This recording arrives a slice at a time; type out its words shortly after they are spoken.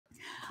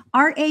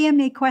Our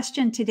AMA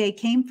question today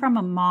came from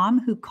a mom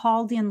who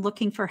called in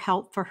looking for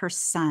help for her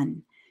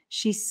son.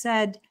 She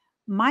said,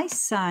 "My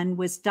son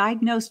was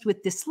diagnosed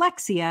with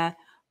dyslexia,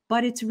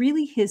 but it's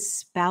really his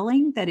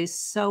spelling that is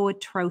so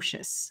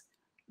atrocious.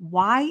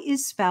 Why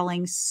is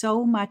spelling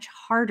so much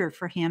harder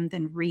for him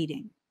than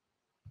reading?"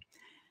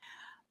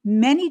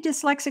 Many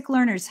dyslexic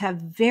learners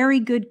have very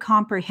good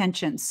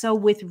comprehension. So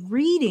with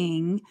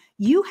reading,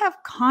 you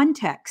have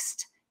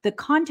context, the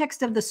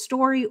context of the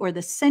story or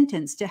the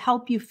sentence to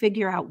help you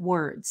figure out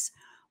words.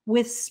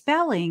 With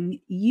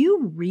spelling,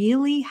 you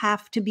really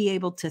have to be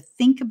able to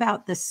think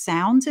about the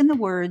sounds in the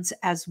words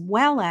as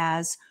well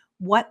as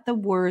what the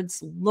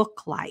words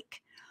look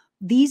like.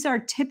 These are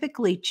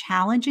typically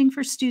challenging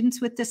for students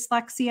with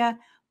dyslexia,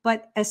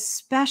 but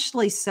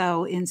especially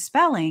so in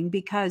spelling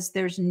because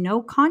there's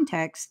no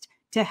context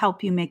to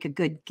help you make a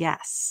good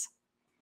guess.